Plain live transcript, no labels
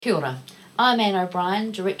Kia ora. I'm Anne O'Brien,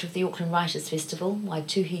 Director of the Auckland Writers Festival,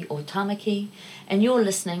 Waituhi o Tamaki, and you're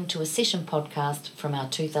listening to a session podcast from our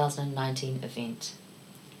 2019 event.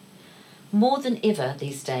 More than ever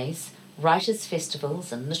these days, writers'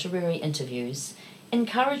 festivals and literary interviews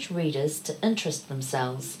encourage readers to interest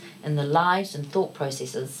themselves in the lives and thought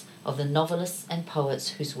processes of the novelists and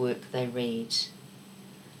poets whose work they read.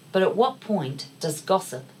 But at what point does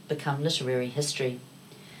gossip become literary history?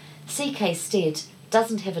 C.K. Stead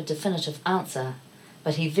doesn't have a definitive answer,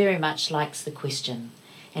 but he very much likes the question,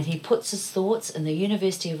 and he puts his thoughts in the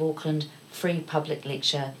University of Auckland free public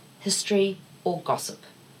lecture, History or Gossip.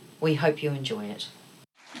 We hope you enjoy it.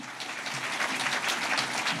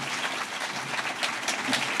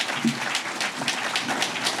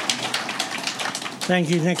 Thank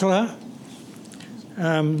you, Nicola.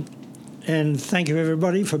 And thank you,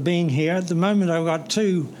 everybody, for being here. At the moment, I've got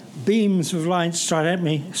two beams of light straight at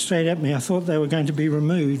me. I thought they were going to be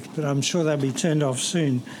removed, but I'm sure they'll be turned off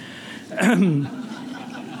soon. I'm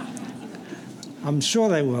sure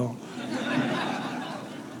they will.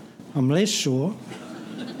 I'm less sure.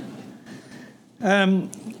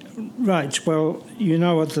 Right, well, you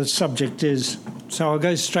know what the subject is, so I'll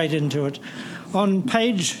go straight into it. On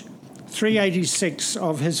page 386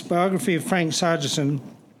 of his biography of Frank Sargeson,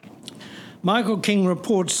 Michael King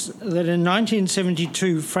reports that in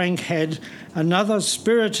 1972 Frank had another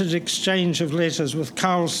spirited exchange of letters with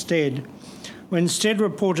Carl Stead, when Stead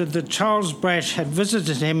reported that Charles Brash had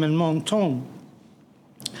visited him in Monton.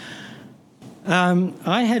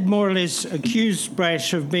 I had more or less accused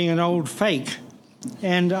Brash of being an old fake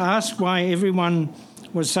and asked why everyone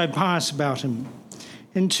was so pious about him.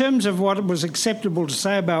 In terms of what was acceptable to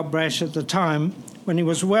say about Brash at the time, when he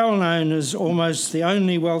was well known as almost the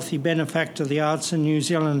only wealthy benefactor the arts in New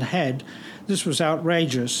Zealand had, this was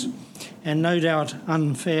outrageous and no doubt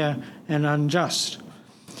unfair and unjust.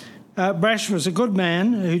 Brash was a good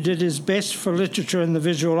man who did his best for literature and the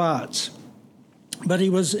visual arts, but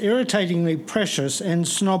he was irritatingly precious and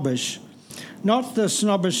snobbish, not the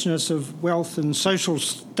snobbishness of wealth and social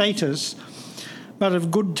status, but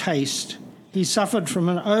of good taste. He suffered from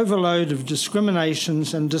an overload of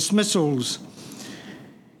discriminations and dismissals,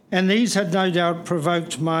 and these had no doubt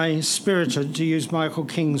provoked my spirited, to use Michael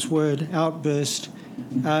King's word, outburst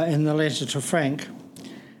in the letter to Frank.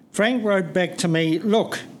 Frank wrote back to me,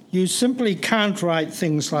 "Look, you simply can't write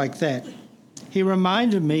things like that." He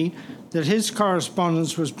reminded me that his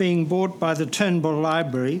correspondence was being bought by the Turnbull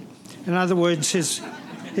Library. In other words, his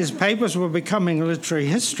papers were becoming literary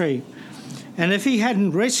history. And if he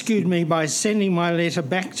hadn't rescued me by sending my letter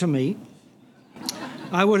back to me,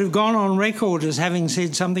 I would have gone on record as having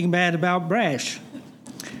said something bad about Brash.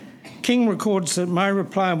 King records that my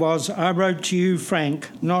reply was, "I wrote to you, Frank,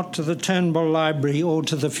 not to the Turnbull Library or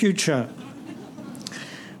to the future."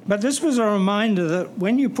 But this was a reminder that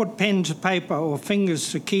when you put pen to paper or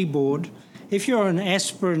fingers to keyboard, if you're an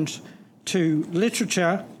aspirant to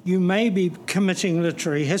literature, you may be committing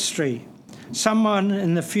literary history. Someone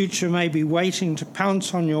in the future may be waiting to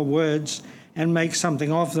pounce on your words and make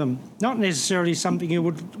something of them, not necessarily something you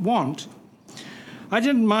would want. I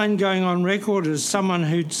didn't mind going on record as someone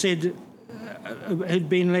who'd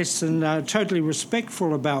been less than totally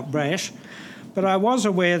respectful about Brash, but I was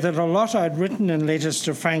aware that a lot I'd written in letters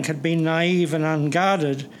to Frank had been naive and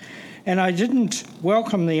unguarded, and I didn't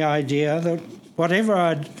welcome the idea that whatever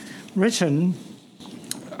I'd written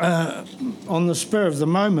on the spur of the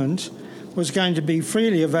moment was going to be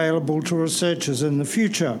freely available to researchers in the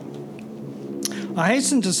future. I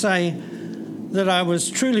hasten to say that I was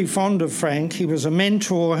truly fond of Frank. He was a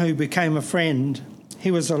mentor who became a friend.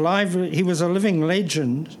 He was a living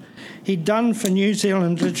legend. He'd done for New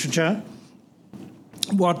Zealand literature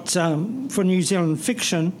for New Zealand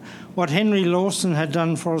fiction, what Henry Lawson had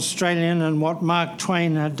done for Australian and what Mark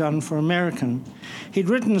Twain had done for American. He'd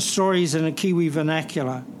written stories in a Kiwi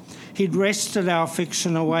vernacular. He'd wrested our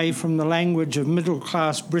fiction away from the language of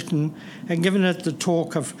middle-class Britain and given it the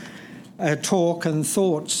talk and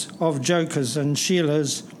thoughts of jokers and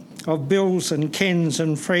Sheilas, of Bills and Kens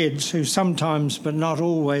and Freds, who sometimes, but not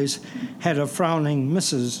always, had a frowning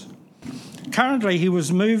missus. Currently, he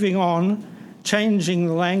was moving on, changing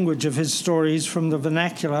the language of his stories from the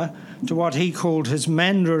vernacular to what he called his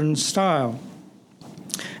Mandarin style.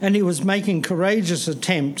 And he was making courageous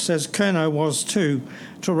attempts, as Curnow was too,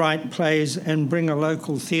 to write plays and bring a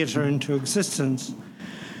local theatre into existence.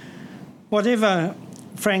 Whatever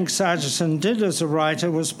Frank Sargeson did as a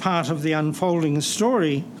writer was part of the unfolding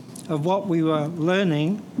story of what we were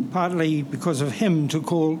learning, partly because of him, to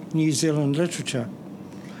call New Zealand literature.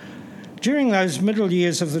 During those middle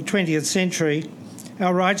years of the 20th century,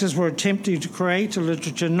 Our writers were attempting to create a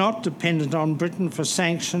literature not dependent on Britain for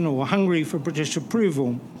sanction or hungry for British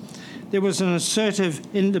approval. There was an assertive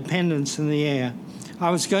independence in the air. I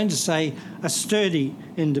was going to say a sturdy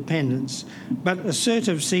independence, but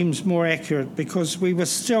assertive seems more accurate because we were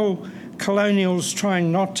still colonials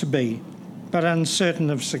trying not to be, but uncertain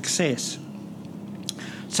of success.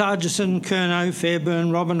 Sargison, Curnow,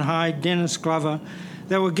 Fairbairn, Robin Hyde, Dennis Glover,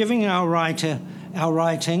 they were giving our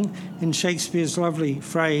writing, in Shakespeare's lovely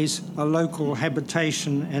phrase, a local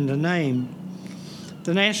habitation and a name.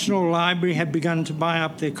 The National Library had begun to buy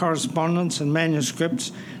up their correspondence and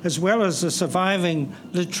manuscripts, as well as the surviving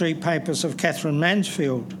literary papers of Catherine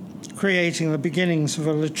Mansfield, creating the beginnings of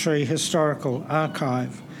a literary historical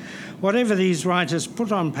archive. Whatever these writers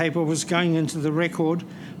put on paper was going into the record.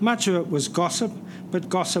 Much of it was gossip, but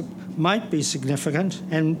gossip might be significant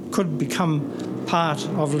and could become part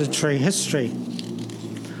of literary history.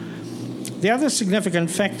 The other significant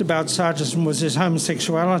fact about Sargison was his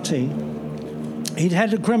homosexuality. He'd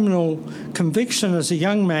had a criminal conviction as a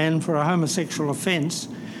young man for a homosexual offence,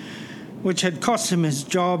 which had cost him his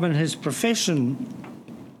job and his profession,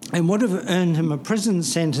 and would have earned him a prison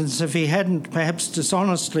sentence if he hadn't perhaps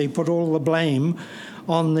dishonestly put all the blame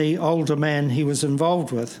on the older man he was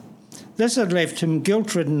involved with. This had left him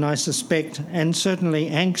guilt-ridden, I suspect, and certainly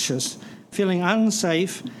anxious, feeling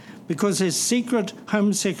unsafe because his secret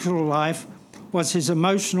homosexual life was his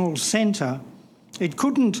emotional centre. It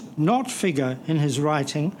couldn't not figure in his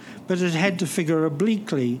writing, but it had to figure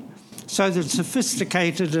obliquely, so that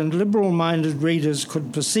sophisticated and liberal-minded readers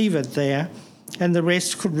could perceive it there, and the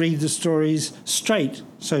rest could read the stories straight,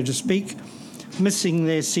 so to speak, missing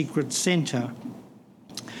their secret centre.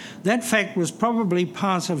 That fact was probably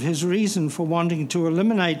part of his reason for wanting to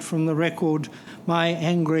eliminate from the record my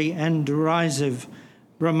angry and derisive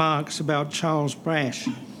remarks about Charles Brash.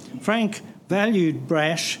 Frank valued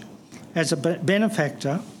Brash as a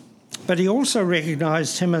benefactor, but he also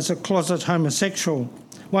recognised him as a closet homosexual,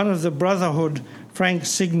 one of the brotherhood Frank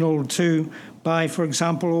signalled to by, for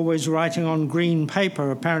example, always writing on green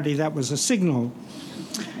paper. Apparently that was a signal.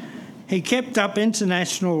 He kept up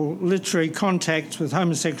international literary contacts with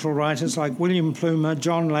homosexual writers like William Plumer,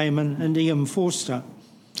 John Layman and Ian Forster.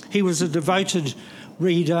 He was a devoted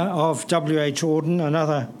reader of W.H. Auden,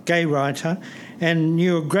 another gay writer, and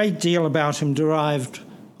knew a great deal about him derived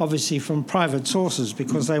obviously from private sources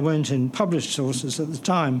because they weren't in published sources at the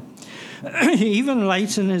time. Even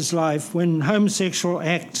late in his life, when homosexual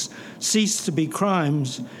acts ceased to be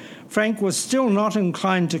crimes, Frank was still not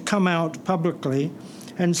inclined to come out publicly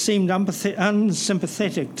and seemed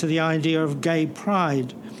unsympathetic to the idea of gay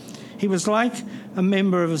pride. He was like a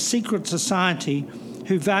member of a secret society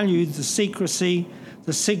who valued the secrecy,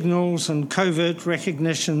 the signals and covert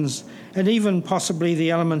recognitions, and even possibly the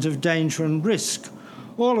element of danger and risk,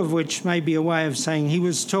 all of which may be a way of saying he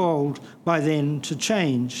was too old by then to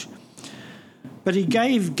change. But he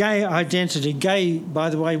gave gay identity. Gay, by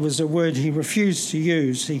the way, was a word he refused to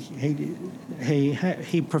use.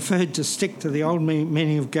 He preferred to stick to the old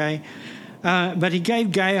meaning of gay. But he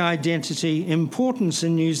gave gay identity importance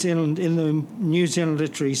in New Zealand, in the New Zealand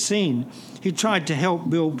literary scene. He tried to help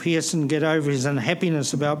Bill Pearson get over his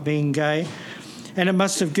unhappiness about being gay, and it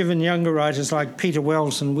must have given younger writers like Peter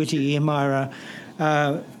Wells and Witi Iemara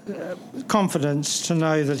confidence to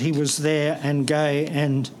know that he was there and gay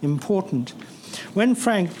and important. When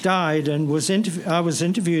Frank died and I was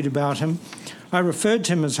interviewed about him, I referred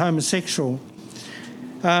to him as homosexual,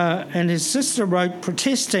 and his sister wrote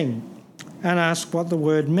protesting and asked what the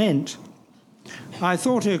word meant. I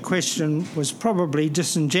thought her question was probably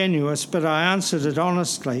disingenuous, but I answered it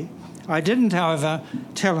honestly. I didn't, however,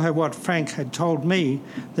 tell her what Frank had told me,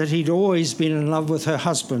 that he'd always been in love with her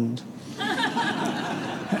husband.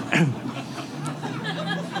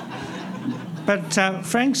 But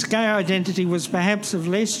Frank's gay identity was perhaps of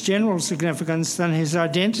less general significance than his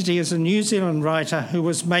identity as a New Zealand writer who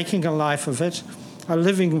was making a life of it, a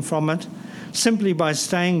living from it, simply by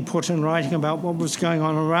staying put and writing about what was going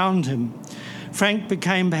on around him. Frank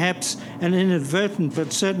became perhaps an inadvertent,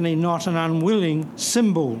 but certainly not an unwilling,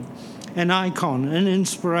 symbol, an icon, an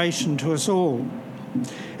inspiration to us all.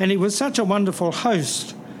 And he was such a wonderful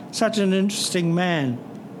host, such an interesting man,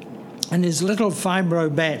 and his little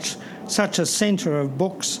fibro batch, such a centre of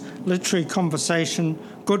books, literary conversation,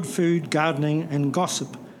 good food, gardening and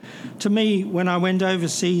gossip. To me, when I went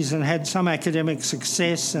overseas and had some academic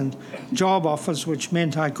success and job offers, which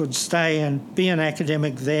meant I could stay and be an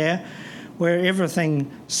academic there, where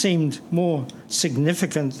everything seemed more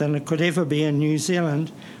significant than it could ever be in New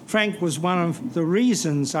Zealand, Frank was one of the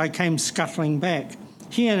reasons I came scuttling back.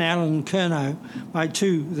 He and Alan Curnow,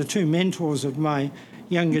 the two mentors of my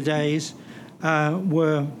younger days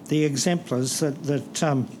were the exemplars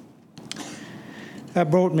that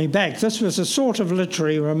brought me back. This was a sort of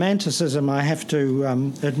literary romanticism, I have to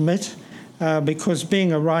admit, because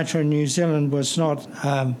being a writer in New Zealand was not,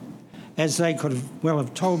 as they could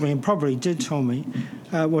have told me, and probably did tell me,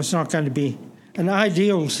 was not going to be an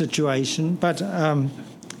ideal situation, but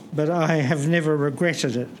I have never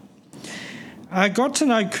regretted it. I got to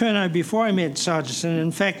know Curnow before I met Sargent.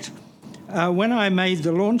 In fact, when I made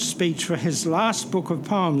the launch speech for his last book of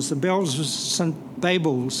poems, The Bells of St.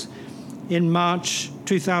 Babel's, in March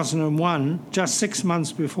 2001, just 6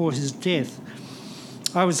 months before his death,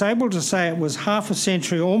 I was able to say it was half a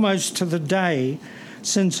century, almost to the day,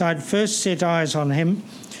 since I'd first set eyes on him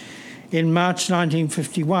in March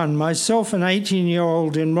 1951. Myself, an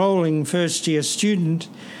 18-year-old enrolling first-year student,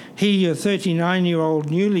 he, a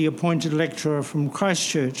 39-year-old newly appointed lecturer from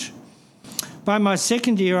Christchurch. By my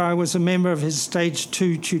second year, I was a member of his Stage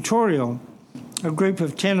 2 tutorial, a group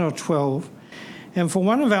of 10 or 12, and for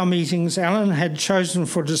one of our meetings, Alan had chosen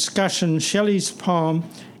for discussion Shelley's poem,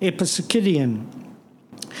 Epipsychidion.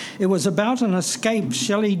 It was about an escape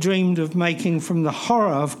Shelley dreamed of making from the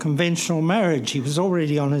horror of conventional marriage. He was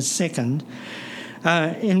already on his second,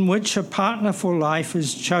 in which a partner for life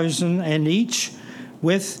is chosen and each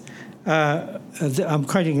with, I'm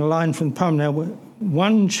quoting a line from the poem now,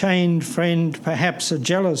 one chained friend, perhaps a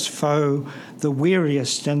jealous foe, the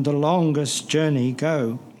weariest and the longest journey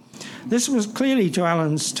go. This was clearly to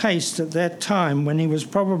Alan's taste at that time, when he was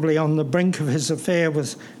probably on the brink of his affair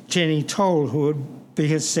with Jenny Toll, who would be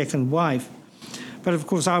his second wife. But of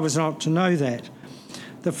course I was not to know that.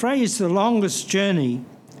 The phrase, the longest journey,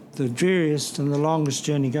 the dreariest and the longest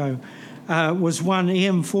journey go, was one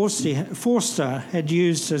E.M. Forster had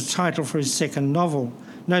used as title for his second novel,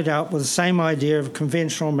 no doubt with the same idea of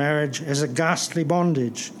conventional marriage as a ghastly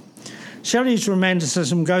bondage. Shelley's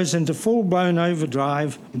romanticism goes into full-blown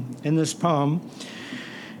overdrive in this poem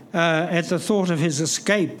at the thought of his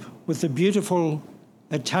escape with the beautiful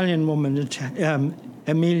Italian woman,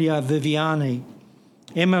 Emilia Viviani.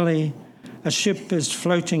 Emily, a ship is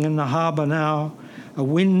floating in the harbour now, a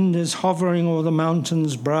wind is hovering o'er the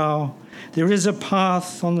mountain's brow. There is a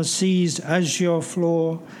path on the sea's azure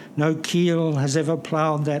floor, no keel has ever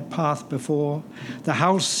ploughed that path before. The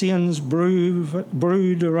halcyons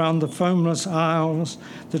brood around the foamless isles.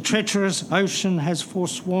 The treacherous ocean has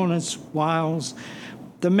forsworn its wiles.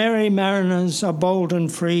 The merry mariners are bold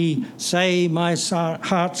and free. Say, my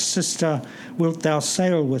heart's sister, wilt thou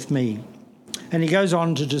sail with me? And he goes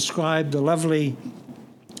on to describe the lovely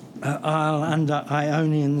isle under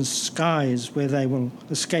Ionian skies where they will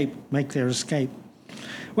make their escape.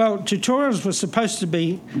 Well, tutorials were supposed to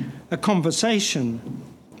be a conversation,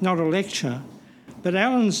 not a lecture, but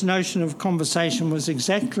Alan's notion of conversation was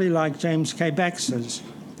exactly like James K. Baxter's.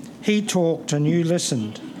 He talked and you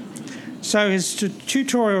listened. So his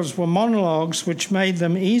tutorials were monologues which made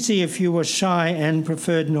them easy if you were shy and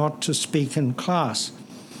preferred not to speak in class.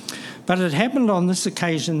 But it happened on this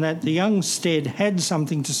occasion that the young Stead had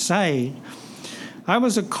something to say. I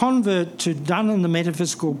was a convert to Donne and the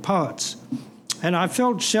Metaphysical Poets, and I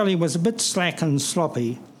felt Shelley was a bit slack and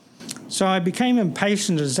sloppy. So I became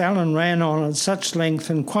impatient as Alan ran on at such length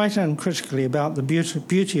and quite uncritically about the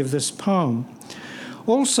beauty of this poem.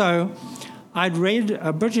 Also, I'd read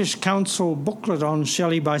a British Council booklet on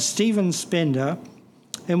Shelley by Stephen Spender,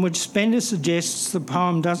 in which Spender suggests the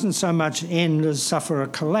poem doesn't so much end as suffer a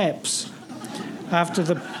collapse after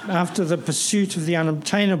the pursuit of the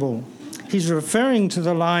unobtainable. He's referring to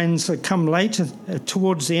the lines that come later,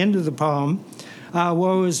 towards the end of the poem. Ah,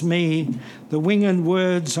 woe is me, the winged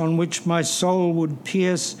words on which my soul would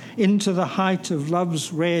pierce into the height of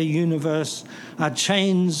love's rare universe are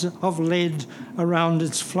chains of lead around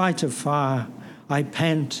its flight of fire. I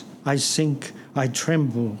pant, I sink, I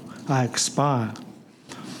tremble, I expire.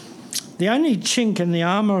 The only chink in the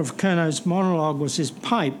armour of Curnow's monologue was his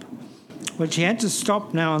pipe, which he had to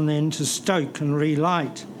stop now and then to stoke and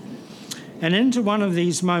relight. And into one of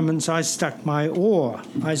these moments I stuck my oar.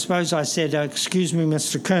 I suppose I said, excuse me,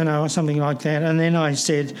 Mr. Curnow, or something like that. And then I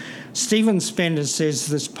said, Stephen Spender says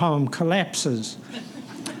this poem collapses.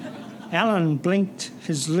 Alan blinked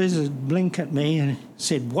his lizard blink at me and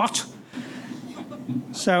said, what?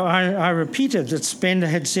 So I repeated that Spender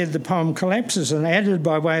had said the poem collapses and added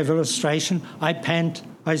by way of illustration, I pant,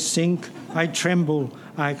 I sink, I tremble,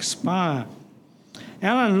 I expire.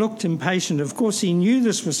 Alan looked impatient. Of course, he knew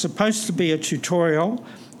this was supposed to be a tutorial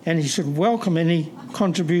and he should welcome any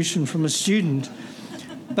contribution from a student.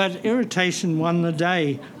 But irritation won the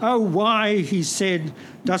day. Oh, why, he said,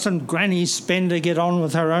 doesn't Granny Spender get on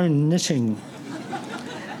with her own knitting?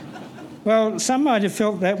 Well, some might have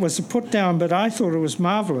felt that was a put-down, but I thought it was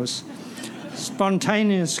marvellous.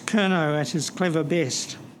 Spontaneous Curnow at his clever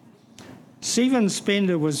best. Stephen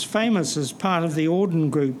Spender was famous as part of the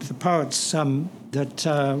Auden group, the poets that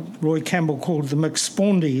Roy Campbell called the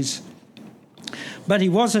McSpaundies. But he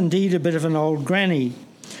was indeed a bit of an old granny.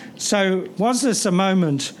 So was this a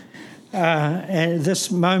moment,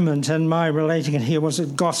 this moment and my relating it here, was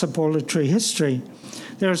it gossip or literary history?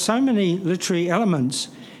 There are so many literary elements.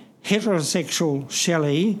 Heterosexual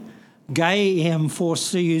Shelley, gay E.M.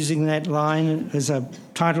 Forster, using that line as a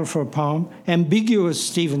title for a poem, ambiguous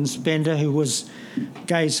Stephen Spender, who was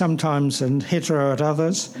gay sometimes and hetero at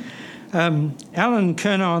others, Alan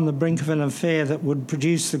Curnow on the brink of an affair that would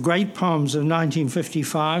produce the great poems of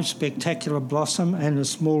 1955, Spectacular Blossom and A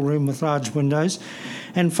Small Room with Large Windows,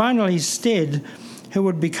 and finally Stead, who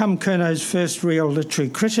would become Curnow's first real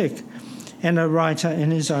literary critic and a writer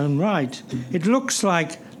in his own right. It looks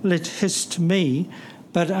like lit his to me,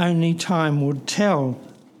 but only time would tell.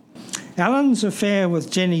 Alan's affair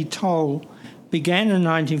with Jenny Toll began in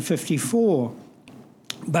 1954,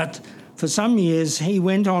 but for some years he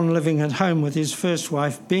went on living at home with his first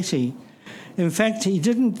wife, Betty. In fact, he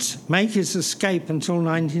didn't make his escape until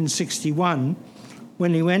 1961,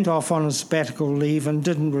 when he went off on a sabbatical leave and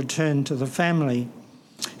didn't return to the family.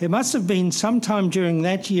 It must have been sometime during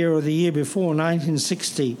that year or the year before,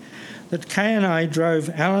 1960, that Kay and I drove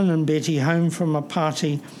Alan and Betty home from a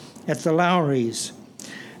party at the Lowrys.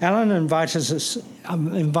 Alan invited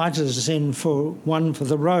us in for one for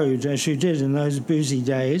the road, as you did in those boozy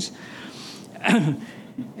days.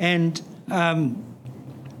 And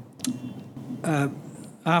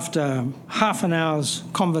after half an hour's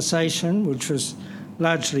conversation, which was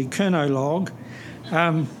largely Curnow-log,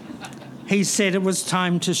 he said it was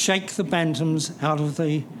time to shake the bantams out of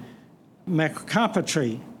the macrocarpa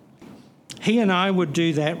tree. He and I would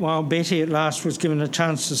do that while Betty at last was given a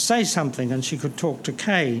chance to say something and she could talk to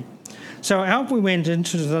Kay. So out we went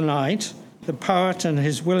into the night, the poet and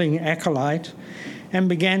his willing acolyte, and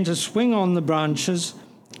began to swing on the branches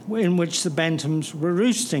in which the bantams were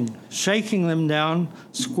roosting, shaking them down,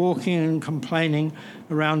 squawking and complaining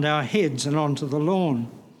around our heads and onto the lawn.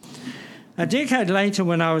 A decade later,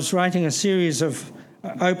 when I was writing a series of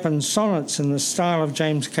open sonnets in the style of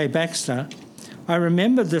James K. Baxter, I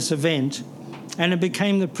remembered this event, and it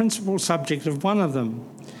became the principal subject of one of them.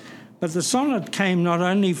 But the sonnet came not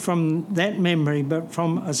only from that memory, but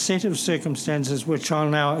from a set of circumstances which I'll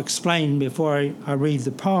now explain before I read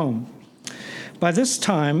the poem. By this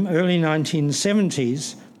time, early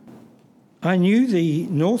 1970s, I knew the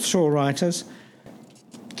North Shore writers,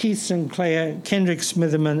 Keith Sinclair, Kendrick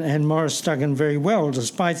Smitherman and Maurice Duggan very well,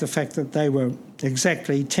 despite the fact that they were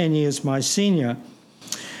exactly 10 years my senior.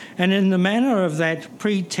 And in the manner of that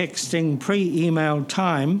pre-texting, pre-email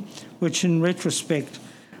time, which in retrospect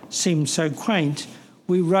seems so quaint,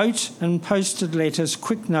 we wrote and posted letters,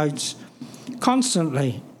 quick notes,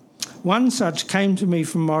 constantly. One such came to me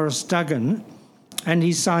from Maurice Duggan, and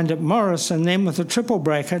he signed it Morris, and then with a triple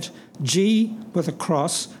bracket, G with a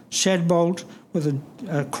cross, Shadbolt with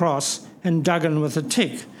a cross, and Duggan with a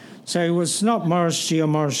tick. So it was not Morris G or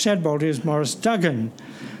Morris Shadbolt, it was Maurice Duggan.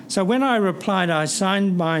 So when I replied, I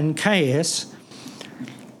signed mine KS,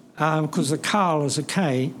 because the Carl is a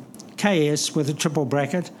K, KS with a triple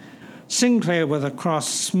bracket, Sinclair with a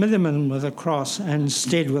cross, Smitherman with a cross, and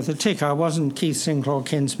Stead with a tick. I wasn't Keith Sinclair or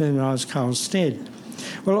Ken Smitherman, I was Carl Stead.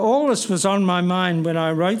 Well, all this was on my mind when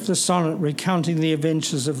I wrote the sonnet recounting the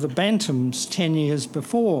adventures of the Bantams 10 years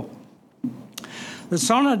before. The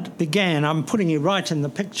sonnet began, I'm putting you right in the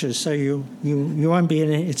picture so you won't be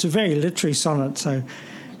in it. It's a very literary sonnet, so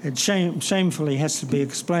it shamefully has to be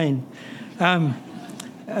explained.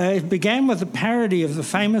 It began with a parody of the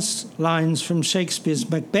famous lines from Shakespeare's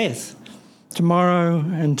Macbeth. Tomorrow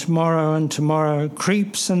and tomorrow and tomorrow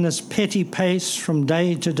creeps in this petty pace from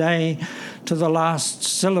day to day to the last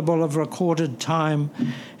syllable of recorded time,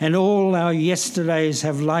 and all our yesterdays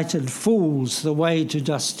have lighted fools the way to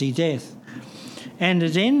dusty death. And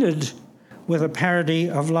it ended with a parody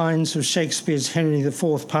of lines of Shakespeare's Henry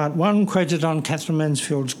IV, Part 1, quoted on Catherine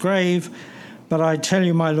Mansfield's grave, "But I tell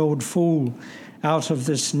you, my lord fool, out of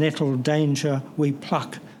this nettled danger we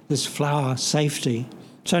pluck this flower safety."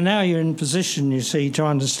 So now you're in position, you see, to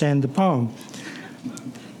understand the poem.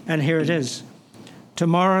 And here it is. To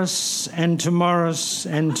Morris and to Morris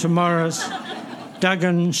and to Morris,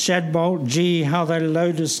 Duggan, Shadbolt, G, how they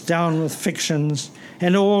load us down with fictions,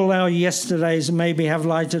 and all our yesterdays maybe have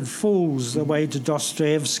lighted fools the way to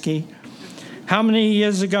Dostoevsky. How many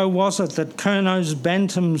years ago was it that Curnow's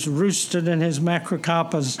bantams roosted in his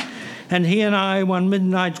macrocarpas, And he and I one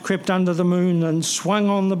midnight crept under the moon and swung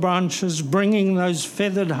on the branches, bringing those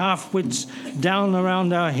feathered half-wits down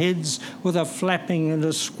around our heads with a flapping and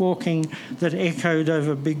a squawking that echoed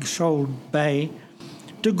over Big Shoal Bay.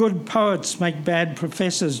 Do good poets make bad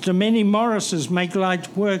professors? Do many Morrises make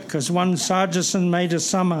light work as one Sargison made a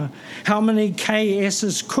summer? How many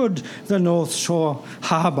KSs could the North Shore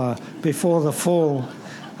harbour before the fall?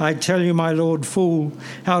 I tell you, my Lord Fool,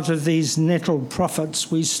 out of these nettled prophets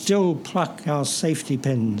we still pluck our safety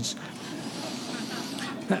pins.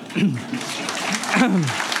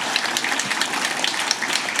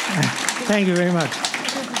 Thank you very much.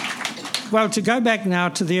 Well, to go back now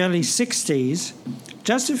to the early 60s,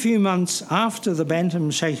 just a few months after the Bantam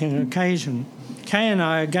shaking occasion, Kay and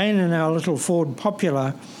I, again in our little Ford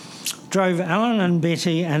Popular, drove Alan and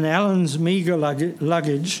Betty and Alan's meagre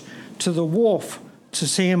luggage to the wharf to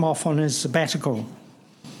see him off on his sabbatical.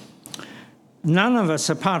 None of us,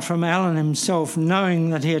 apart from Alan himself,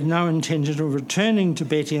 knowing that he had no intention of returning to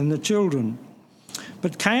Betty and the children.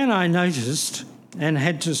 But Kay and I noticed, and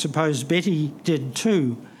had to suppose Betty did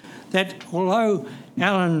too, that although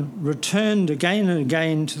Alan returned again and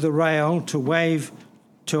again to the rail to wave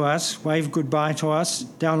goodbye to us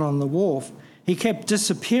down on the wharf, he kept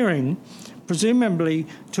disappearing, presumably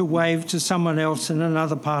to wave to someone else in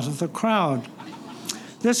another part of the crowd.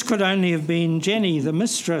 This could only have been Jenny, the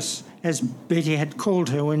mistress, as Betty had called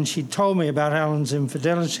her when she told me about Alan's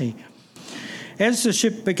infidelity. As the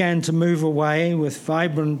ship began to move away with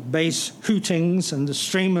vibrant bass hootings and the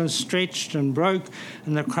streamers stretched and broke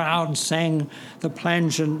and the crowd sang the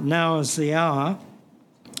plangent "Now is the Hour,"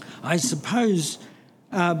 I suppose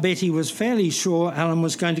Betty was fairly sure Alan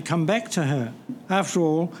was going to come back to her. After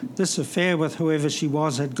all, this affair with whoever she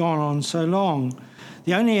was had gone on so long.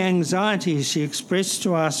 The only anxiety she expressed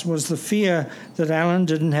to us was the fear that Alan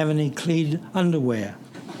didn't have any clean underwear.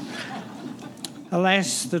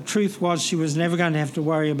 Alas, the truth was she was never going to have to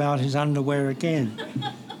worry about his underwear again.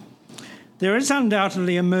 There is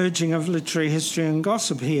undoubtedly a merging of literary history and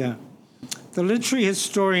gossip here. The literary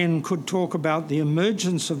historian could talk about the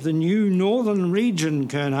emergence of the new northern region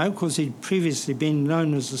Curnow, because he'd previously been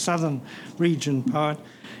known as the southern region poet,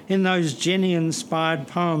 in those Jenny-inspired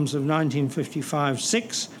poems of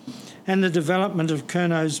 1955-6, and the development of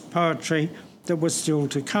Curnow's poetry that was still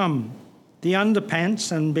to come. The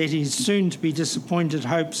Underpants and Betty's soon-to-be disappointed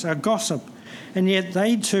hopes are gossip, and yet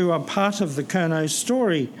they too are part of the Curnow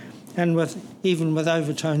story, and even with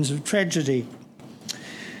overtones of tragedy.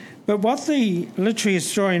 But what the literary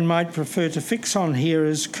historian might prefer to fix on here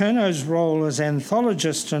is Curnow's role as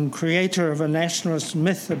anthologist and creator of a nationalist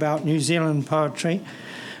myth about New Zealand poetry,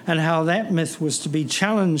 and how that myth was to be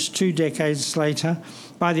challenged 2 decades later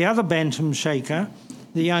by the other Bantam shaker,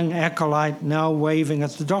 the young acolyte now waving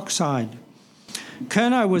at the dockside.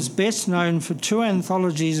 Curnow was best known for 2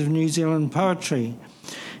 anthologies of New Zealand poetry.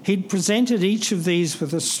 He'd presented each of these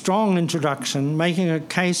with a strong introduction, making a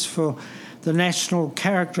case for the national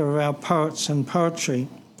character of our poets and poetry.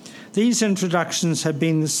 These introductions had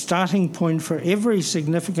been the starting point for every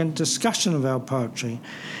significant discussion of our poetry.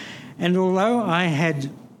 And although I had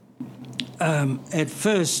at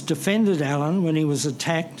first defended Alan when he was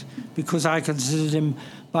attacked because I considered him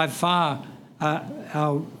by far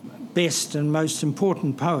our best and most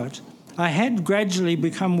important poet, I had gradually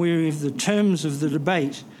become weary of the terms of the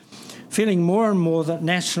debate, feeling more and more that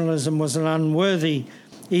nationalism was an unworthy,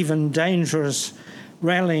 even dangerous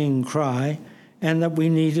rallying cry, and that we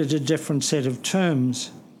needed a different set of terms.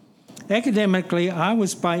 Academically, I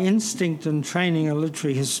was by instinct and training a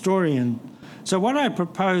literary historian. So what I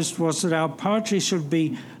proposed was that our poetry should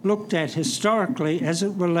be looked at historically as it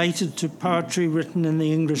related to poetry written in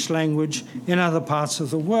the English language in other parts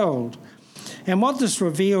of the world. And what this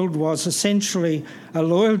revealed was essentially a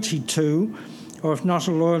loyalty to, or if not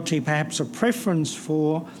a loyalty, perhaps a preference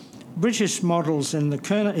for, British models in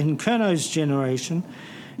Curnow's generation,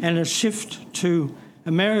 and a shift to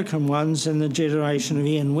American ones in the generation of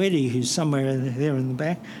Ian Weddy, who's somewhere there in the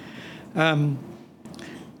back.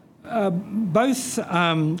 Both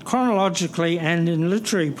chronologically and in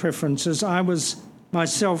literary preferences, I was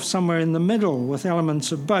myself somewhere in the middle with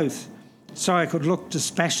elements of both, so I could look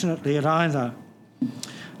dispassionately at either.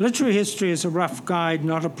 Literary history is a rough guide,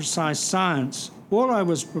 not a precise science. All I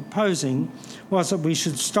was proposing was that we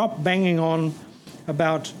should stop banging on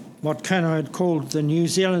about what Curnow had called the New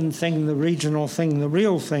Zealand thing, the regional thing, the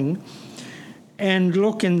real thing, and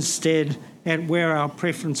look instead at where our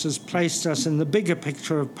preferences placed us in the bigger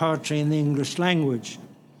picture of poetry in the English language.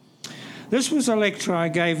 This was a lecture I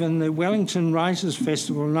gave in the Wellington Writers'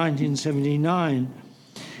 Festival in 1979,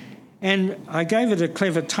 and I gave it a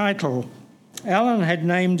clever title, Alan had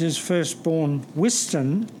named his firstborn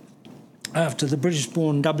Wystan after the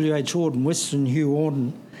British-born W.H. Auden, Wystan Hugh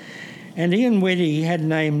Auden, and Ian Weddy had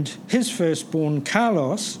named his firstborn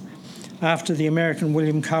Carlos after the American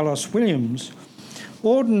William Carlos Williams.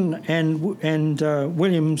 Auden and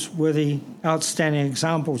Williams were the outstanding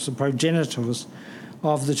examples, the progenitors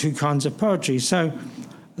of the two kinds of poetry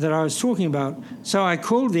that I was talking about. So I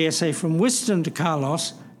called the essay From Wystan to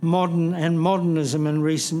Carlos, Modern and Modernism in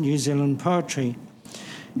Recent New Zealand Poetry.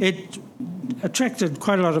 It attracted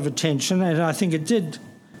quite a lot of attention, and I think it did,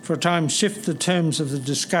 for a time, shift the terms of the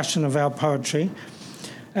discussion of our poetry.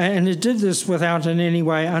 And it did this without in any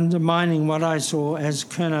way undermining what I saw as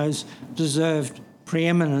Curnow's deserved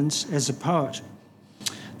preeminence as a poet.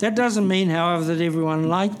 That doesn't mean, however, that everyone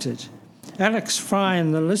liked it. Alex Fry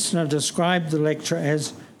and the listener described the lecture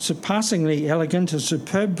as surpassingly elegant, a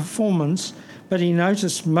superb performance, but he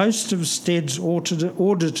noticed most of Stead's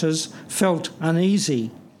auditors felt uneasy.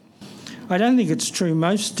 I don't think it's true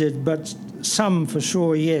most did, but some for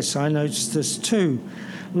sure, yes, I noticed this too.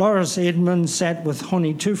 Loris Edmonds sat with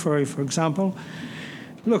Honi Tufori, for example,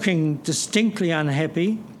 looking distinctly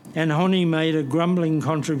unhappy, and Honi made a grumbling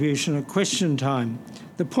contribution at question time.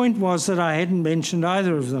 The point was that I hadn't mentioned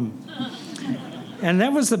either of them. And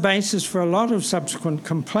that was the basis for a lot of subsequent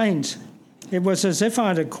complaint. It was as if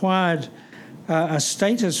I'd acquired a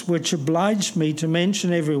status which obliged me to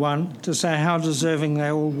mention everyone, to say how deserving they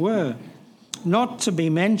all were. Not to be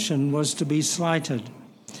mentioned was to be slighted.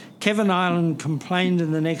 Kevin Ireland complained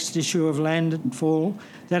in the next issue of Landfall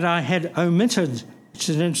that I had omitted, which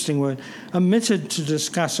is an interesting word, omitted to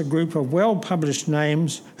discuss a group of well-published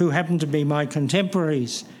names who happened to be my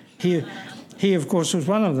contemporaries. He, of course, was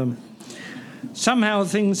one of them. Somehow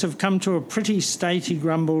things have come to a pretty state, he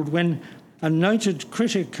grumbled, when a noted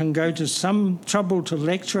critic can go to some trouble to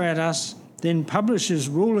lecture at us, then publish his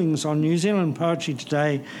rulings on New Zealand poetry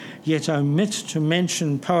today, yet omit to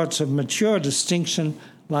mention poets of mature distinction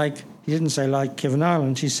like, he didn't say like Kevin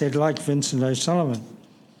Ireland, he said like Vincent O'Sullivan.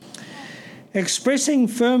 Expressing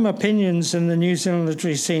firm opinions in the New Zealand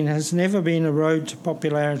literary scene has never been a road to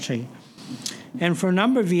popularity. And for a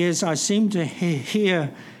number of years I seemed to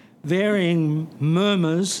hear varying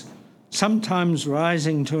murmurs, sometimes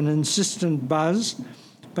rising to an insistent buzz,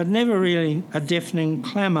 but never really a deafening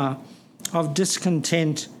clamour of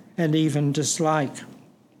discontent and even dislike.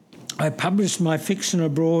 I published my fiction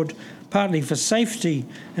abroad partly for safety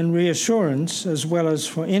and reassurance as well as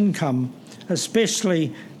for income,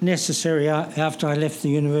 especially necessary after I left the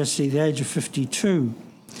university at the age of 52.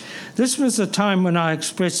 This was a time when I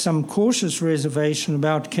expressed some cautious reservation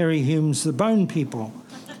about Kerry Hume's The Bone People,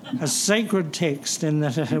 a sacred text in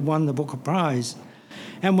that it had won the Booker Prize,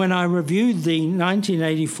 and when I reviewed the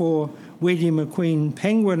 1984 Weddy McQueen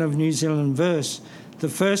Penguin of New Zealand Verse, the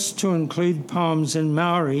first to include poems in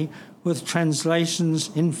Maori with translations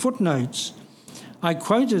in footnotes. I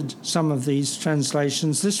quoted some of these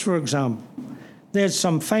translations. This, for example: there's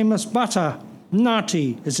some famous butter,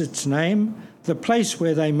 Ngāti is its name. The place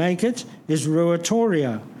where they make it is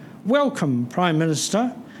Ruatoria. Welcome, Prime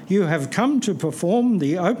Minister. You have come to perform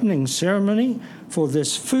the opening ceremony for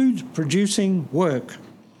this food-producing work.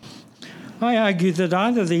 I argued that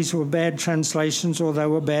either these were bad translations or they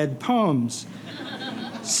were bad poems.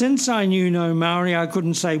 Since I knew no Maori, I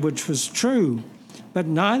couldn't say which was true, but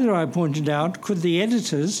neither, I pointed out, could the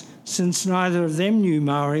editors, since neither of them knew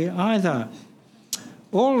Maori either.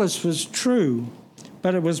 All this was true,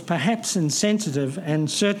 but it was perhaps insensitive and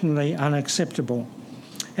certainly unacceptable.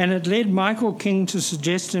 And it led Michael King to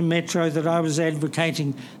suggest in Metro that I was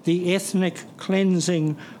advocating the ethnic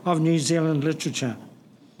cleansing of New Zealand literature.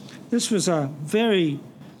 This was a very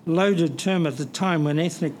loaded term at the time when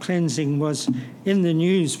ethnic cleansing was in the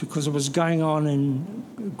news because it was going on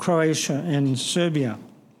in Croatia and Serbia.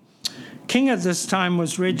 King at this time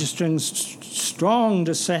was registering strong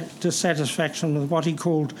dissatisfaction with what he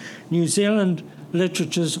called New Zealand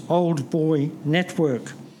literature's old boy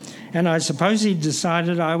network, and I suppose he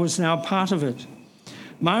decided I was now part of it.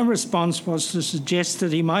 My response was to suggest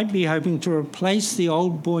that he might be hoping to replace the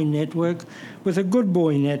old boy network with a good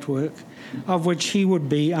boy network, of which he would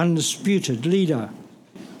be undisputed leader.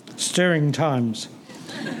 Stirring times.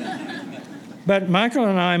 But Michael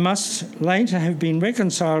and I must later have been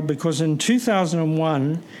reconciled because in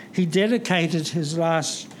 2001 he dedicated his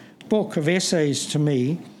last book of essays to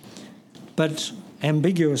me, but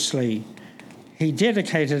ambiguously. He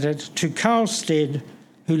dedicated it to Carl Stead,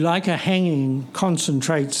 who, like a hanging,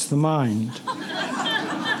 concentrates the mind.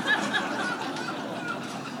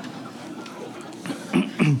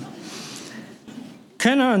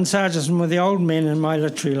 Kerner and Sargison were the old men in my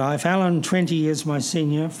literary life. Alan, 20 years my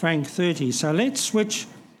senior, Frank, 30. So let's switch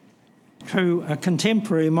to a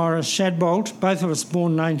contemporary, Maurice Shadbolt, both of us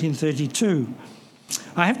born 1932.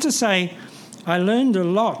 I have to say, I learned a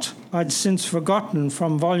lot I'd since forgotten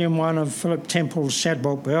from Volume 1 of Philip Temple's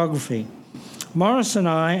Shadbolt biography. Maurice and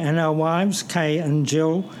I and our wives, Kay and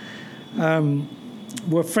Jill,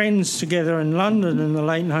 were friends together in London in the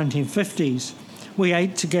late 1950s. We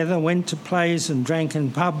ate together, went to plays and drank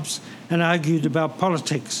in pubs and argued about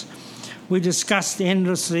politics. We discussed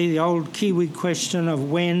endlessly the old Kiwi question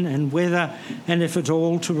of when and whether and if at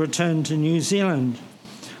all to return to New Zealand.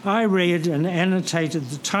 I read and annotated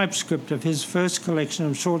the typescript of his first collection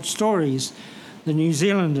of short stories, The New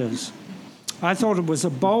Zealanders. I thought it was a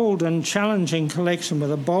bold and challenging collection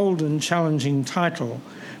with a bold and challenging title,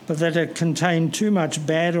 but that it contained too much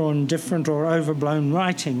bad or indifferent or overblown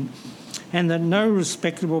writing, and that no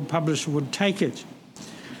respectable publisher would take it.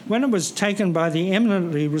 When it was taken by the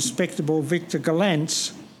eminently respectable Victor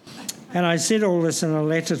Gollancz, and I said all this in a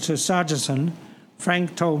letter to Sargison,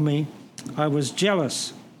 Frank told me I was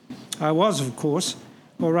jealous. I was, of course,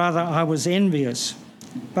 or rather I was envious.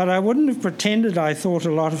 But I wouldn't have pretended I thought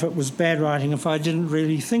a lot of it was bad writing if I didn't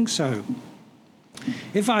really think so.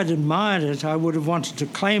 If I'd admired it, I would have wanted to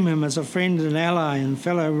claim him as a friend and ally and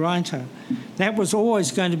fellow writer. That was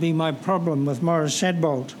always going to be my problem with Maurice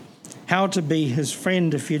Shadbolt, how to be his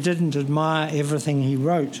friend if you didn't admire everything he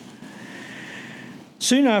wrote.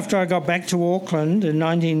 Soon after I got back to Auckland in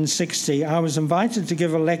 1960, I was invited to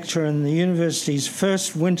give a lecture in the university's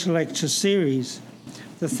first winter lecture series.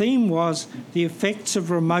 The theme was the effects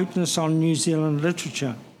of remoteness on New Zealand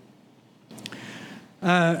literature.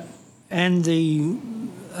 And the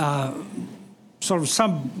sort of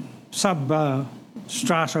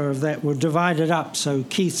strata of that were divided up. So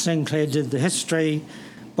Keith Sinclair did the history,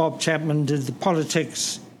 Bob Chapman did the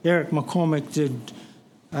politics, Eric McCormick did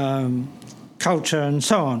culture and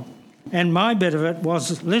so on. And my bit of it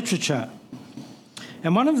was literature.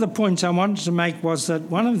 And one of the points I wanted to make was that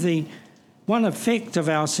one effect of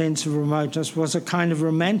our sense of remoteness was a kind of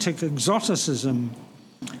romantic exoticism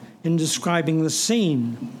in describing the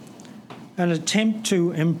scene, an attempt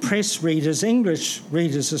to impress readers, English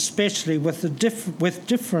readers especially, with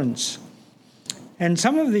difference. And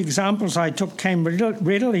some of the examples I took came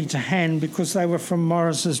readily to hand because they were from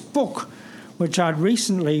Maurice's book, which I'd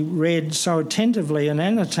recently read so attentively and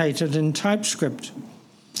annotated in typescript.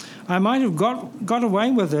 I might have got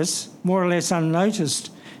away with this, more or less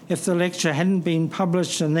unnoticed, if the lecture hadn't been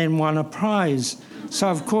published and then won a prize. So,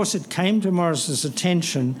 of course, it came to Maurice's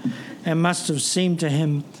attention and must have seemed to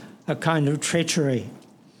him a kind of treachery.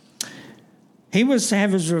 He was to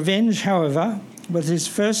have his revenge, however, with his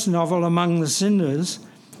first novel, Among the Cinders,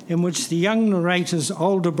 in which the young narrator's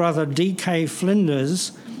older brother, D.K.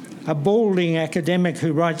 Flinders, a balding academic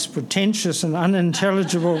who writes pretentious and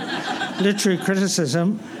unintelligible literary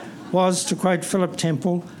criticism, was, to quote Philip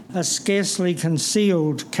Temple, a scarcely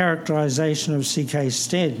concealed characterisation of C.K.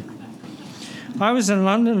 Stead. I was in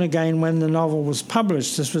London again when the novel was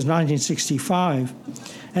published. This was 1965.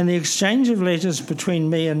 And the exchange of letters between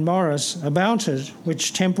me and Maurice about it,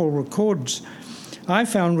 which Temple records, I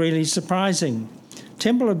found really surprising.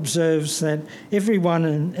 Temple observes that everyone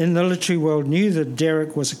in the literary world knew that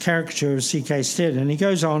Derek was a caricature of C.K. Stead. And he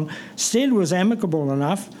goes on, Stead was amicable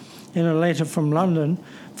enough in a letter from London.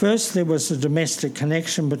 First, there was a domestic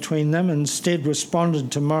connection between them, and Stead responded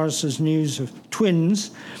to Maurice's news of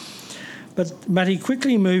twins. But he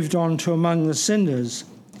quickly moved on to Among the Cinders.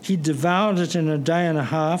 He devoured it in a day and a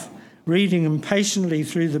half, reading impatiently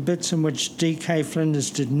through the bits in which D.K. Flinders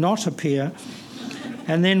did not appear,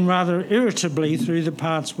 and then rather irritably through the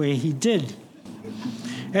parts where he did.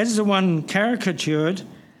 As the one caricatured,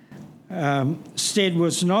 Stead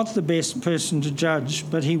was not the best person to judge,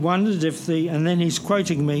 but he wondered if and then he's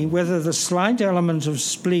quoting me, whether the slight element of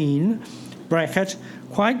spleen, bracket,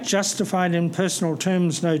 quite justified in personal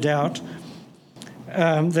terms, no doubt,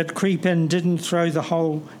 that creep in didn't throw the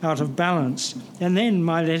whole out of balance. And then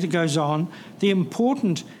my letter goes on, the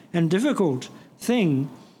important and difficult thing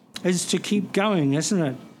is to keep going, isn't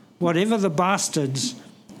it? Whatever the bastards,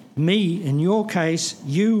 me in your case,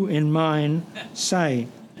 you in mine, say.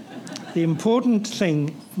 The important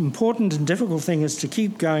and difficult thing is to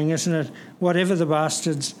keep going, isn't it? Whatever the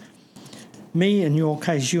bastards, me in your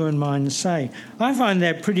case, you and mine say. I find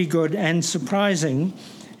that pretty good and surprising,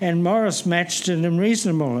 and Maurice matched it in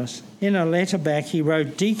reasonableness. In a letter back, he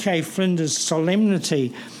wrote, D.K. Flinders'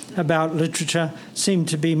 solemnity about literature seemed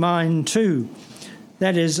to be mine too.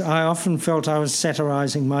 That is, I often felt I was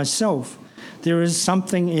satirising myself. There is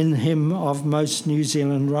something in him of most New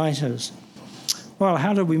Zealand writers. Well,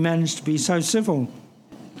 how did we manage to be so civil?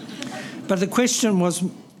 But the question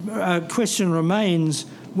remains,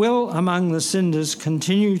 will Among the Cinders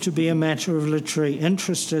continue to be a matter of literary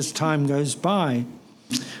interest as time goes by?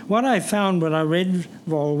 What I found when I read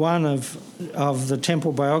Vol 1 of the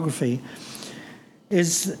Temple biography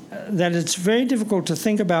is that it's very difficult to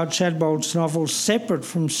think about Shadbolt's novels separate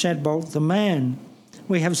from Shadbolt the man.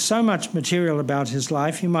 We have so much material about his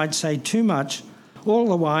life, you might say too much, all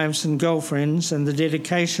the wives and girlfriends and the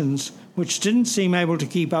dedications, which didn't seem able to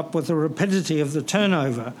keep up with the rapidity of the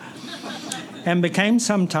turnover, and became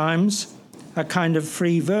sometimes a kind of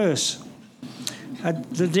free verse.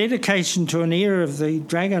 The dedication to an ear of the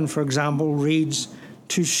dragon, for example, reads,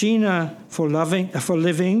 "To Sheena for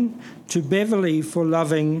living, to Beverly for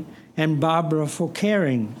loving, and Barbara for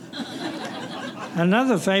caring."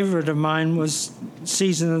 Another favourite of mine was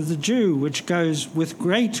Season of the Jew, which goes, "With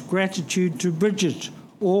great gratitude to Bridget,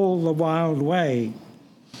 all the wild way."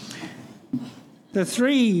 The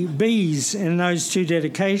three B's in those two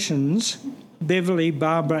dedications, Beverly,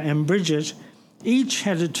 Barbara and Bridget, each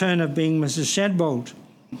had a turn of being Mrs. Shadbolt.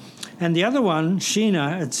 And the other one,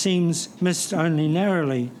 Sheena, it seems, missed only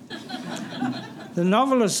narrowly. The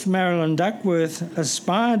novelist Marilyn Duckworth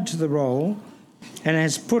aspired to the role and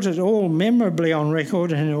has put it all memorably on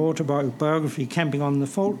record in her autobiography, Camping on the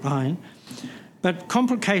Fault Line, but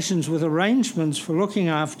complications with arrangements for looking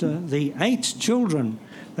after the 8 children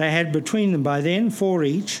they had between them by then, 4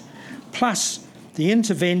 each, plus the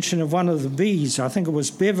intervention of one of the B's, I think it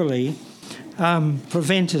was Beverly,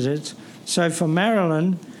 prevented it. So for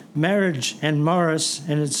Marilyn, Marriage and Morris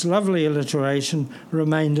and its lovely alliteration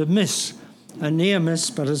remained a miss, a near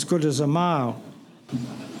miss but as good as a mile.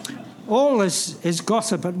 All this is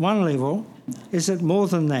gossip at one level. Is it more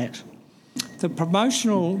than that? The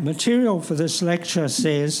promotional material for this lecture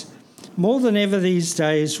says, more than ever these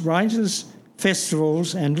days, writers,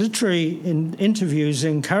 festivals and literary interviews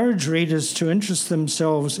encourage readers to interest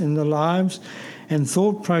themselves in the lives and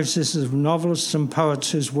thought processes of novelists and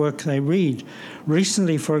poets whose work they read.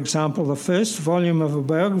 Recently, for example, the first volume of a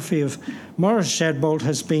biography of Morris Shadbolt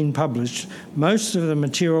has been published. Most of the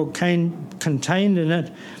material contained in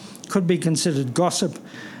it could be considered gossip,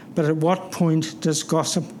 but at what point does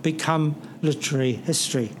gossip become literary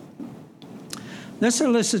history? This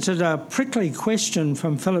elicited a prickly question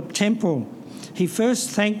from Philip Temple. He first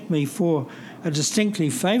thanked me for a distinctly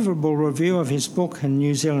favourable review of his book in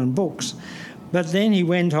New Zealand Books, but then he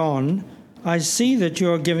went on, "I see that you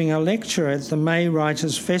are giving a lecture at the May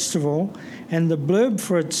Writers' Festival, and the blurb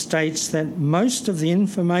for it states that most of the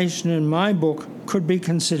information in my book could be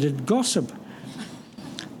considered gossip.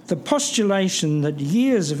 The postulation that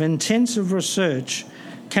years of intensive research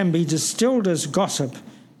can be distilled as gossip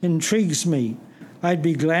intrigues me. I'd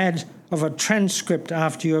be glad of a transcript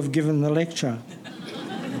after you have given the lecture."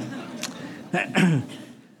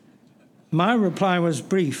 My reply was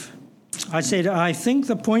brief. I said, "I think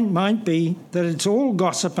the point might be that it's all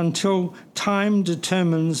gossip until time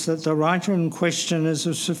determines that the writer in question is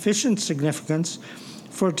of sufficient significance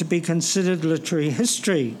for it to be considered literary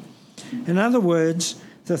history. In other words,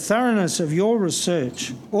 the thoroughness of your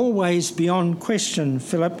research, always beyond question,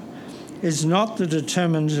 Philip, is not the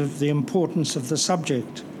determinant of the importance of the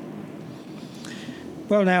subject."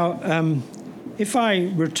 Well, now, if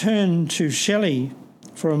I return to Shelley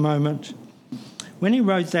for a moment, when he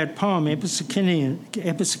wrote that poem, Epipsychidion,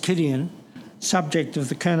 subject of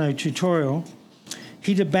the Kernow tutorial,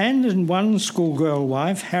 he'd abandoned one schoolgirl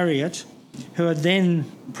wife, Harriet, who had then,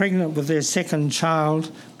 pregnant with their second child,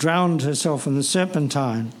 drowned herself in the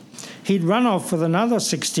Serpentine. He'd run off with another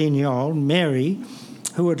 16-year-old, Mary,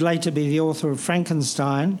 who would later be the author of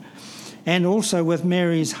Frankenstein, and also with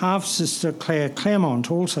Mary's half-sister Claire Clairmont,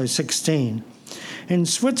 also 16. In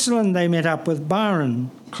Switzerland, they met up with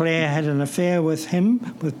Byron. Claire had an affair with him,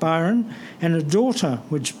 with Byron, and a daughter,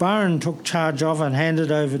 which Byron took charge of and handed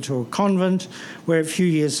over to a convent, where a few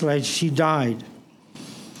years later she died.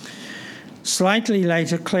 Slightly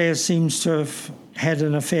later, Claire seems to have had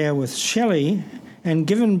an affair with Shelley and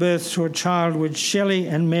given birth to a child which Shelley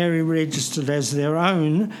and Mary registered as their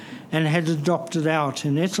own and had adopted out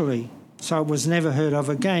in Italy, so it was never heard of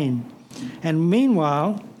again. And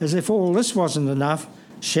meanwhile, as if all this wasn't enough,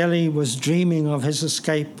 Shelley was dreaming of his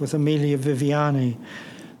escape with Amelia Viviani.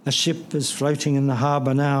 "A ship is floating in the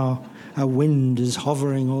harbour now, a wind is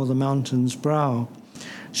hovering o'er the mountain's brow."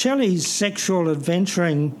 Shelley's sexual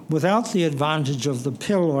adventuring without the advantage of the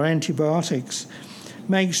pill or antibiotics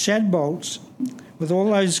makes Shadbolt's, with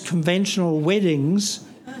all those conventional weddings,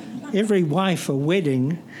 every wife a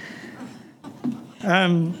wedding,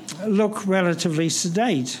 look relatively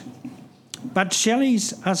sedate. But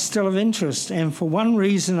Shelley's are still of interest, and for one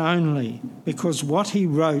reason only, because what he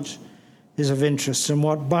wrote is of interest, and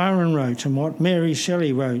what Byron wrote and what Mary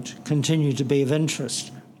Shelley wrote continue to be of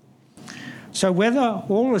interest. So whether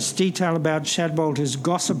all this detail about Shadbolt is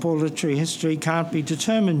gossip or literary history can't be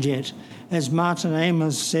determined yet. As Martin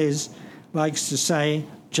Amis likes to say,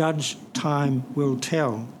 judge time will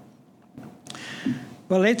tell.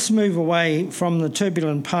 Well, let's move away from the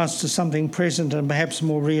turbulent past to something present and perhaps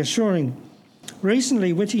more reassuring.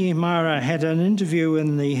 Recently, Witi Imara had an interview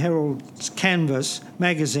in the Herald's Canvas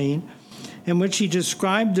magazine in which he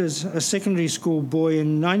described as a secondary school boy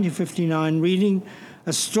in 1959 reading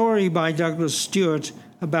a story by Douglas Stewart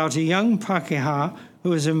about a young Pākehā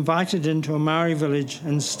who is invited into a Maori village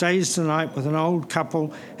and stays the night with an old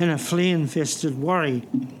couple in a flea-infested wari.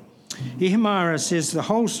 Ihimara says the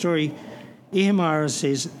whole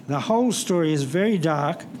story is very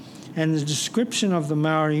dark and the description of the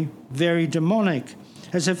Maori very demonic,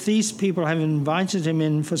 as if these people have invited him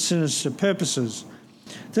in for sinister purposes.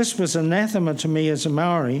 This was anathema to me as a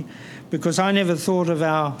Maori, because I never thought of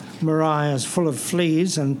our marae as full of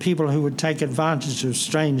fleas and people who would take advantage of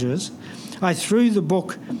strangers. I threw the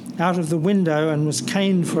book out of the window and was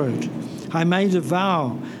caned for it. I made a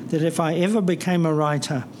vow that if I ever became a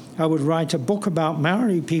writer, I would write a book about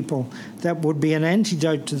Maori people that would be an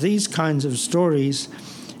antidote to these kinds of stories,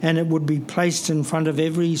 and it would be placed in front of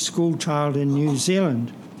every school child in New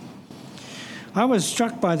Zealand. I was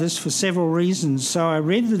struck by this for several reasons, so I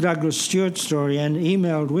read the Douglas Stewart story and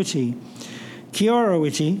emailed Witi. Kia ora,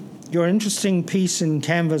 Witi. Your interesting piece in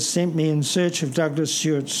Canvas sent me in search of Douglas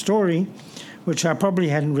Stewart's story, which I probably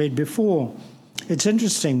hadn't read before. It's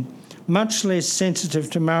interesting, much less sensitive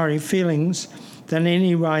to Maori feelings than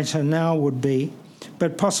any writer now would be,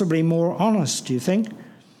 but possibly more honest, do you think?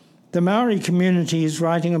 The Maori community he's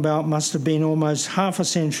writing about must have been almost half a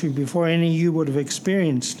century before any you would have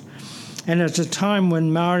experienced, and at a time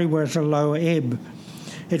when Maori were at a low ebb.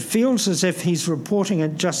 It feels as if he's reporting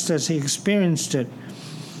it just as he experienced it,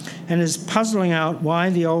 and is puzzling out why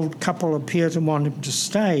the old couple appear to want him to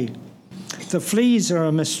stay. The fleas are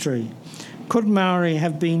a mystery. Could Maori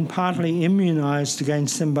have been partly immunised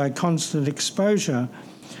against them by constant exposure?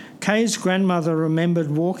 Kay's grandmother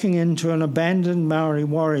remembered walking into an abandoned Maori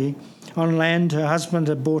wari on land her husband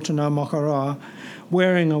had bought in Aomakaroa,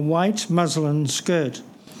 wearing a white muslin skirt.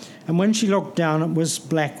 And when she looked down, it was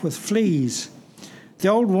black with fleas. The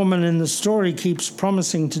old woman in the story keeps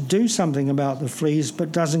promising to do something about the fleas,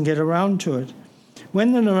 but doesn't get around to it.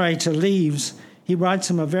 When the narrator leaves, he writes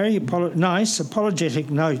him a very nice,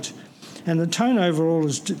 apologetic note, and the tone overall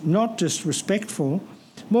is not disrespectful,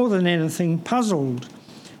 more than anything puzzled,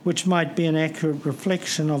 which might be an accurate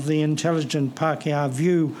reflection of the intelligent Pākehā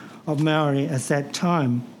view of Maori at that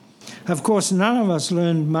time. Of course, none of us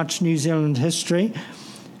learned much New Zealand history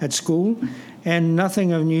at school, and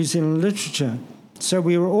nothing of New Zealand literature. So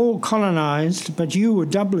we were all colonised, but you were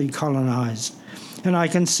doubly colonised. And I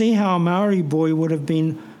can see how a Maori boy would have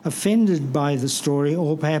been offended by the story,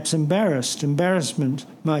 or perhaps embarrassed. Embarrassment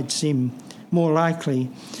might seem more likely.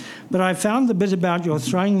 But I found the bit about your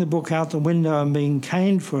throwing the book out the window and being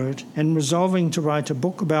caned for it, and resolving to write a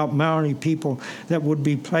book about Maori people that would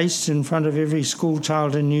be placed in front of every school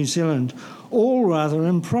child in New Zealand, all rather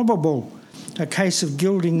improbable. A case of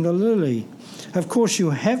gilding the lily. Of course, you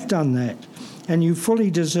have done that, and you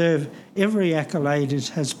fully deserve every accolade it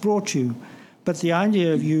has brought you. But the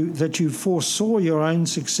idea of you that you foresaw your own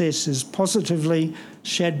success is positively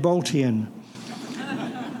Shadboltian.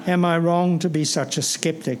 Am I wrong to be such a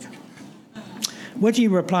sceptic?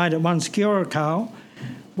 Witi replied at once, Kia ora, Carl.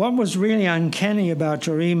 What was really uncanny about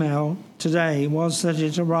your email today was that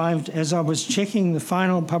it arrived as I was checking the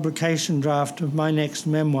final publication draft of my next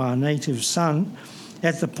memoir, Native Son,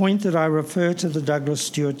 at the point that I refer to the Douglas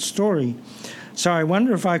Stewart story. So I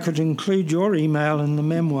wonder if I could include your email in the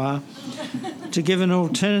memoir to give an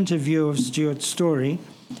alternative view of Stewart's story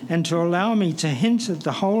and to allow me to hint at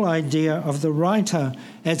the whole idea of the writer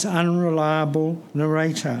as unreliable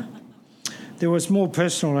narrator. There was more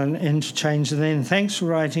personal interchange then. Thanks for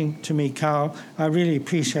writing to me, Carl. I really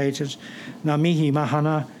appreciate it. Ngā mihi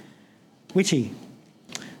mahana, Witi.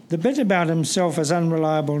 The bit about himself as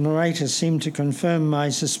unreliable narrator seemed to confirm my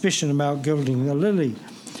suspicion about gilding the lily.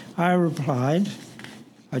 I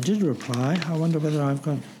did reply. I wonder whether I've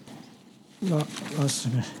got lost a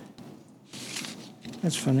minute.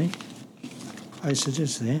 That's funny. I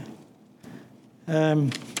suggest there.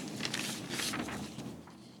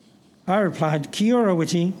 I replied, Kia ora,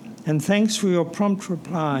 Witi, and thanks for your prompt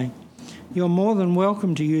reply. You're more than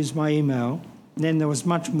welcome to use my email. And then there was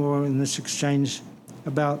much more in this exchange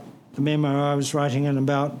about the memo I was writing and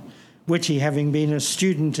about Whitty having been a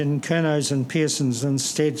student in Kernow's and Pearson's and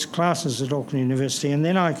Stead's classes at Auckland University. And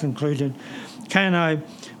then I concluded, Kay and I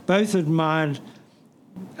both admired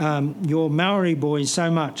your Maori boy so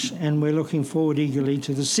much, and we're looking forward eagerly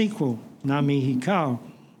to the sequel, Ngā Mihi Kao.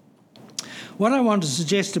 What I want to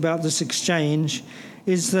suggest about this exchange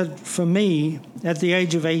is that for me, at the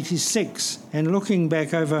age of 86, and looking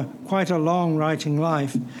back over quite a long writing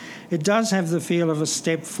life, it does have the feel of a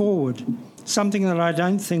step forward, something that I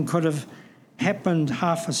don't think could have happened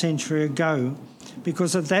half a century ago,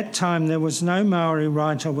 because at that time there was no Maori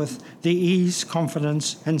writer with the ease,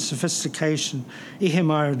 confidence and sophistication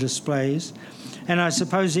Ihimara displays, and I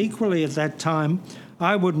suppose equally at that time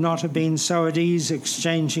I would not have been so at ease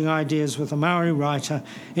exchanging ideas with a Maori writer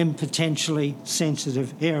in potentially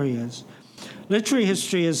sensitive areas. Literary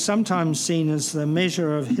history is sometimes seen as the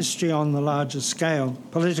measure of history on the larger scale,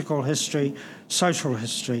 political history, social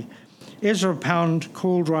history. Ezra Pound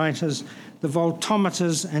called writers the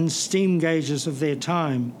voltometers and steam gauges of their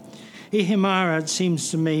time. Ihimara, it seems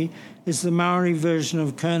to me, is the Maori version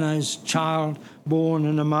of Kernow's child born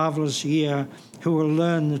in a marvellous year who will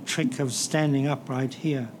learn the trick of standing upright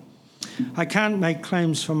here. I can't make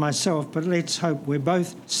claims for myself, but let's hope we're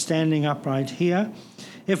both standing upright here.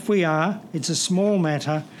 If we are, it's a small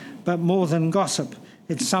matter, but more than gossip,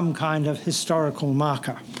 it's some kind of historical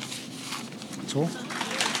marker. That's all.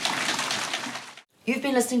 You've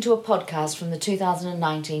been listening to a podcast from the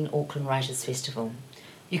 2019 Auckland Writers' Festival.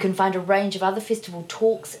 You can find a range of other festival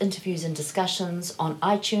talks, interviews and discussions on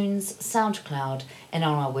iTunes, SoundCloud and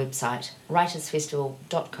on our website,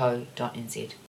 writersfestival.co.nz.